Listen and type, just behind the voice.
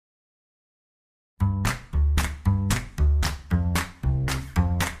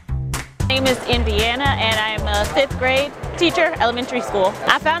My name is Indiana and I'm a 5th grade teacher, elementary school.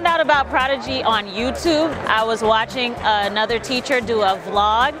 I found out about Prodigy on YouTube. I was watching another teacher do a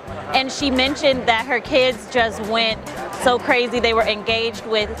vlog and she mentioned that her kids just went so crazy. They were engaged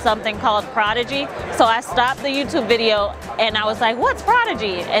with something called Prodigy. So I stopped the YouTube video and I was like, what's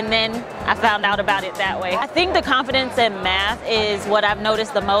Prodigy? And then I found out about it that way. I think the confidence in math is what I've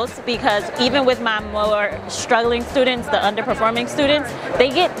noticed the most, because even with my more struggling students, the underperforming students, they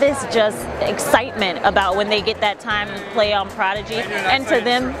get this just excitement about when they get that time to play on Prodigy. And to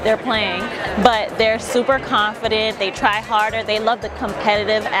them, they're playing, but they're super confident, they try harder, they love the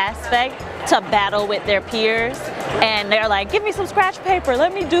competitive aspect to battle with their peers, and they're like, give me some scratch paper,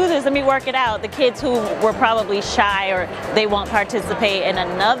 let me do this, let me work it out. The kids who were probably shy or they won't participate in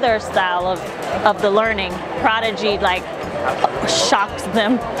another style of the learning, Prodigy like shocks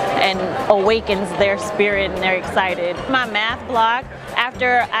them and awakens their spirit and they're excited. My math block,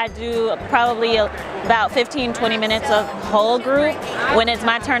 after I do probably about 15-20 minutes of whole group, when it's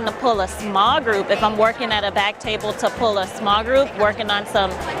my turn to pull a small group, if I'm working at a back table to pull a small group, working on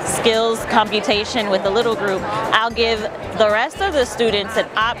some skills computation with a little group, I'll give the rest of the students an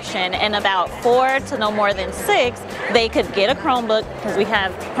option, and about 4 to no more than 6, they could get a Chromebook, because we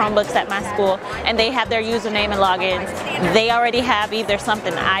have Chromebooks at my school, and they have their username and logins. They already have either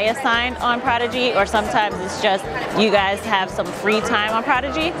something I assigned on Prodigy, or sometimes it's just you guys have some free time on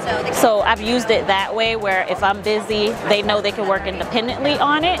Prodigy. So I've used it that way, where if I'm busy, they know they can work independently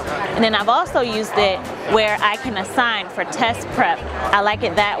on it. And then I've also used it where I can assign for test prep. I like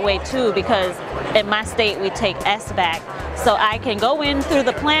it that way too, because in my state we take SBAC. So I can go in through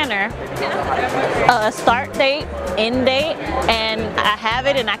the planner, start date, end date, and I have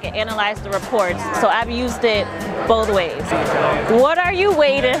it and I can analyze the reports. So I've used it both ways. What are you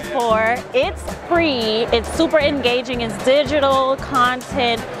waiting for? It's free, it's super engaging, it's digital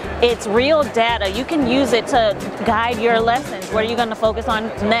content, it's real data. You can use it to guide your lessons. What are you going to focus on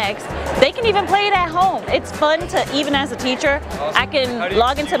next? They can even play it at home. It's fun to, even as a teacher, I can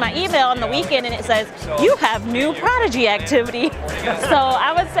log into my email on the weekend and it says, you have new Prodigy activity. So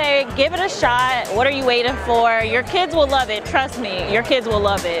I would say give it a shot. What are you waiting for? Your kids will love it. Trust me, your kids will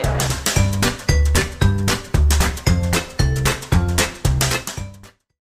love it.